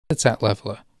The Tech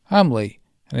Leveler. I'm Lee,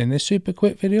 and in this super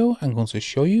quick video I'm going to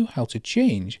show you how to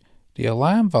change the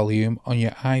alarm volume on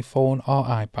your iPhone or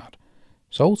iPad.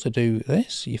 So to do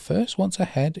this, you first want to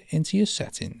head into your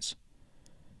settings.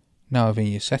 Now within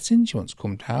your settings you want to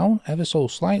come down ever so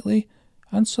slightly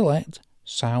and select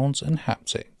Sounds and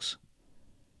Haptics.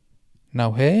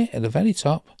 Now here at the very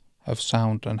top of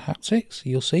Sound and Haptics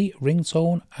you'll see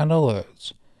Ringtone and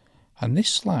Alerts, and this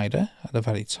slider at the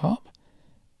very top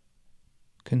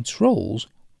controls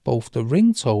both the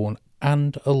ringtone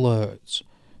and alerts.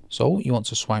 So you want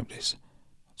to swipe this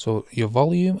to your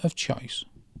volume of choice.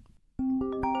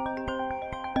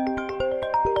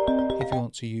 If you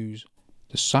want to use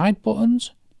the side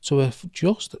buttons to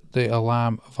adjust the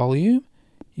alarm volume,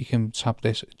 you can tap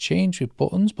this change with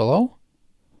buttons below,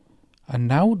 and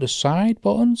now the side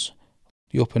buttons,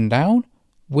 the up and down,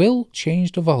 will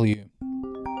change the volume.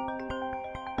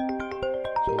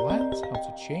 So that's how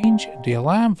to change the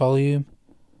alarm volume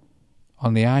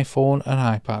on the iPhone and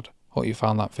iPad. Hope you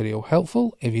found that video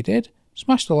helpful. If you did,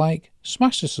 smash the like,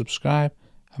 smash the subscribe,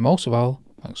 and most of all,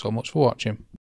 thanks so much for watching.